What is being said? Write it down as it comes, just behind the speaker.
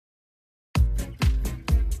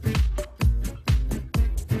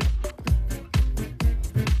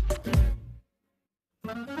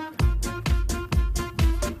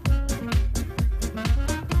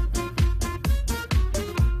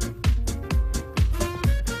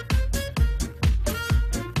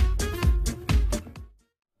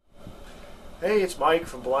Hey, it's Mike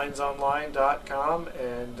from BlindsOnline.com,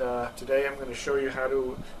 and today I'm going to show you how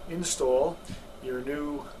to install your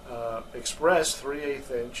new Express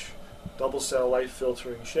 3/8 inch double cell light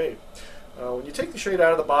filtering shade. When you take the shade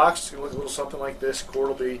out of the box, it's going to look a little something like this. Cord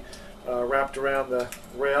will be wrapped around the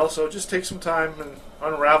rail, so just take some time and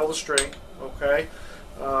unravel the string. Okay,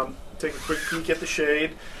 take a quick peek at the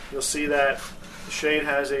shade. You'll see that the shade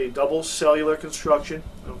has a double cellular construction.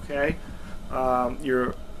 Okay,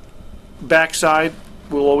 your back side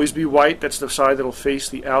will always be white. That's the side that will face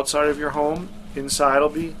the outside of your home. Inside will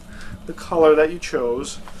be the color that you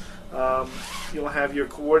chose. You'll have your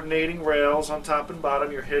coordinating rails on top and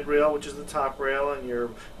bottom, your head rail, which is the top rail, and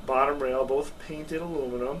your bottom rail, both painted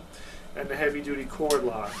aluminum, and the heavy-duty cord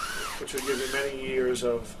lock, which will give you many years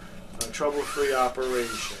of trouble-free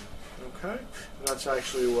operation. Okay? And that's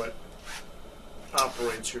actually what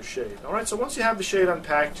operates your shade. Alright, so once you have the shade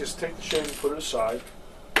unpacked, just take the shade and put it aside.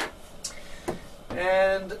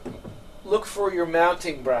 And look for your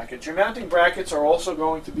mounting brackets. Your mounting brackets are also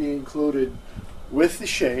going to be included with the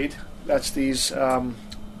shade. That's these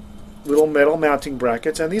little metal mounting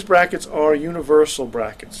brackets, and these brackets are universal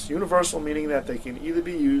brackets. Universal meaning that they can either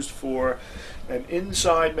be used for an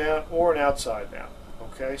inside mount or an outside mount.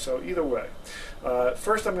 Okay, so either way.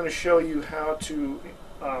 First I'm going to show you how to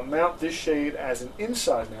mount this shade as an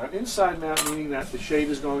inside mount. Inside mount meaning that the shade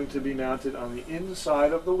is going to be mounted on the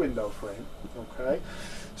inside of the window frame. Okay,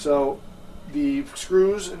 so the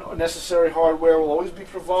screws and necessary hardware will always be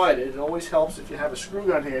provided. It always helps if you have a screw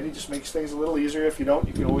gun handy. It just makes things a little easier. If you don't,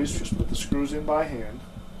 you can always just put the screws in by hand.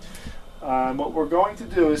 What we're going to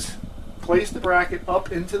do is place the bracket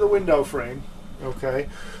up into the window frame, okay,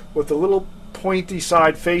 with the little pointy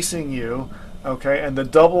side facing you, okay, and the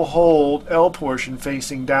double hold L portion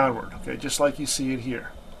facing downward, okay, just like you see it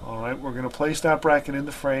here. Alright, we're going to place that bracket in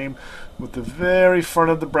the frame with the very front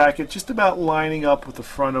of the bracket just about lining up with the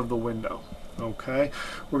front of the window. Okay,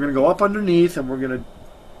 we're going to go up underneath and we're going to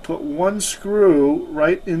put one screw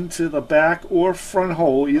right into the back or front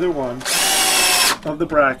hole, either one, of the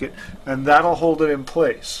bracket, and that'll hold it in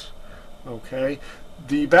place. Okay,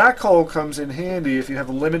 the back hole comes in handy if you have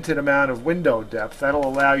a limited amount of window depth. That'll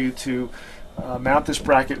allow you to mount this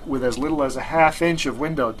bracket with as little as a ½ inch of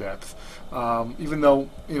window depth. Even though,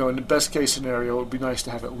 you know, in the best case scenario, it would be nice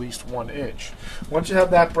to have at least 1 inch. Once you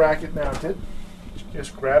have that bracket mounted,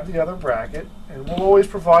 just grab the other bracket, and we'll always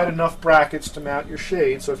provide enough brackets to mount your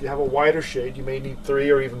shade. So if you have a wider shade, you may need 3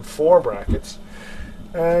 or even 4 brackets.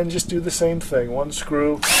 And just do the same thing. One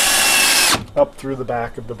screw up through the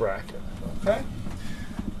back of the bracket. Okay.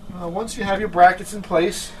 Once you have your brackets in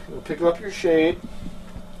place, you'll pick up your shade,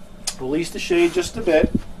 release the shade just a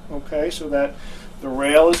bit, okay, so that the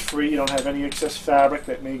rail is free. You don't have any excess fabric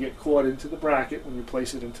that may get caught into the bracket when you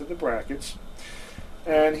place it into the brackets.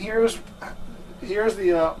 And here's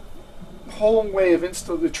the whole way of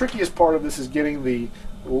install. The trickiest part of this is getting the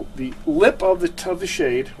lip of the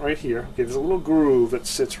shade right here. Okay, there's a little groove that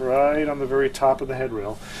sits right on the very top of the head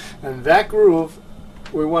rail, and that groove,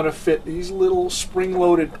 we want to fit these little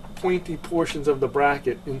spring-loaded pointy portions of the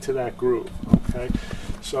bracket into that groove. Okay,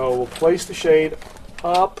 so we'll place the shade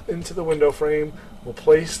up into the window frame. We'll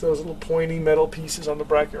place those little pointy metal pieces on the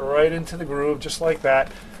bracket right into the groove, just like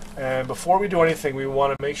that. And before we do anything, we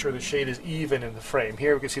want to make sure the shade is even in the frame.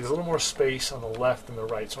 Here we can see there's a little more space on the left than the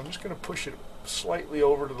right, so I'm just going to push it slightly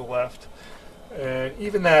over to the left and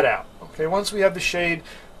even that out. Okay, once we have the shade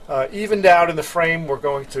evened out in the frame, we're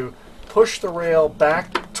going to push the rail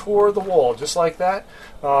back toward the wall, just like that.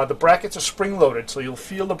 The brackets are spring-loaded, so you'll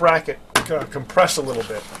feel the bracket compress a little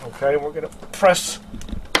bit. Okay, we're going to press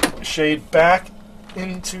the shade back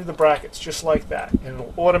into the brackets, just like that, and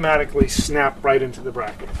it'll automatically snap right into the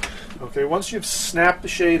bracket. Okay, once you've snapped the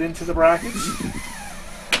shade into the brackets,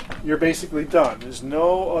 you're basically done. There's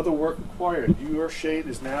no other work required. Your shade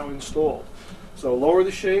is now installed. So lower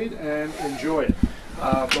the shade and enjoy it.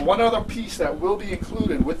 The one other piece that will be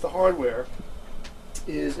included with the hardware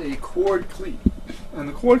is a cord cleat. And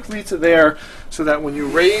the cord cleats are there so that when you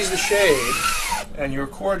raise the shade and your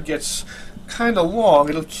cord gets kind of long,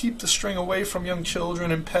 it'll keep the string away from young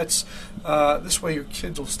children and pets. This way your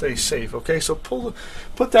kids will stay safe. Okay, so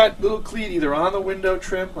put that little cleat either on the window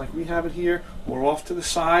trim like we have it here, or off to the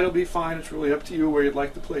side. It'll be fine. It's really up to you where you'd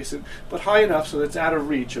like to place it, but high enough so that it's out of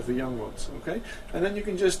reach of the young ones. Okay, and then you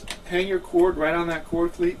can just hang your cord right on that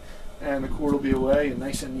cord cleat, and the cord will be away and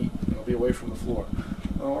nice and neat. It'll be away from the floor.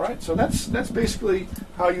 All right, so that's basically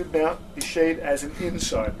how you mount the shade as an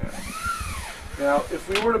inside mount. Now, if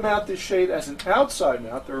we were to mount this shade as an outside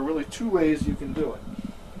mount, there are really 2 ways you can do it.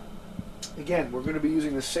 Again, we're going to be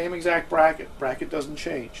using the same exact bracket. Bracket doesn't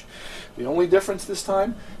change. The only difference this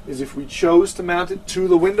time is if we chose to mount it to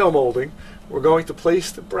the window molding, we're going to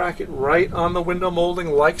place the bracket right on the window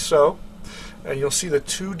molding like so. And you'll see the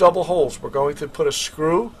two double holes. We're going to put a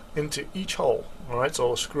screw into each hole. Alright,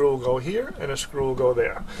 so a screw will go here and a screw will go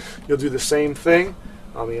there. You'll do the same thing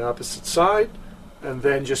on the opposite side, and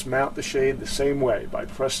then just mount the shade the same way by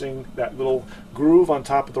pressing that little groove on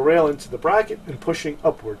top of the rail into the bracket and pushing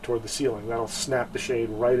upward toward the ceiling. That'll snap the shade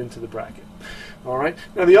right into the bracket. Alright,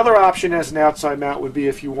 now the other option as an outside mount would be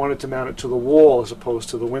if you wanted to mount it to the wall as opposed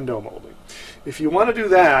to the window molding. If you want to do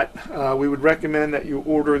that, we would recommend that you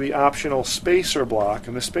order the optional spacer block,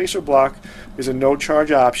 and the spacer block is a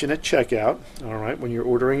no-charge option at checkout, alright, when you're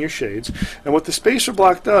ordering your shades. And what the spacer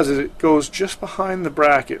block does is it goes just behind the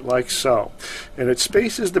bracket like so, and it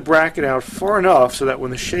spaces the bracket out far enough so that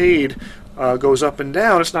when the shade goes up and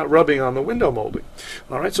down, it's not rubbing on the window molding.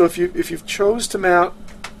 Alright, so if you've chose to mount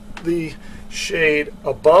the shade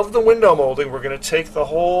above the window molding, we're going to take the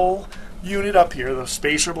whole unit up here, the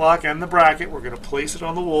spacer block and the bracket, we're going to place it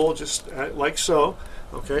on the wall just like so,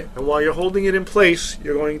 okay, and while you're holding it in place,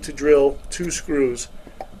 you're going to drill 2 screws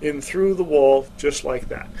in through the wall just like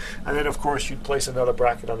that. And then of course you'd place another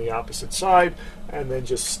bracket on the opposite side and then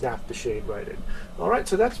just snap the shade right in. Alright,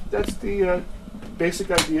 so that's the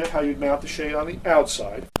basic idea of how you'd mount the shade on the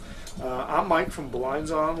outside. I'm Mike from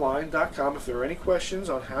BlindsOnline.com. If there are any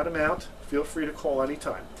questions on how to mount, feel free to call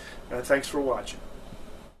anytime. And thanks for watching.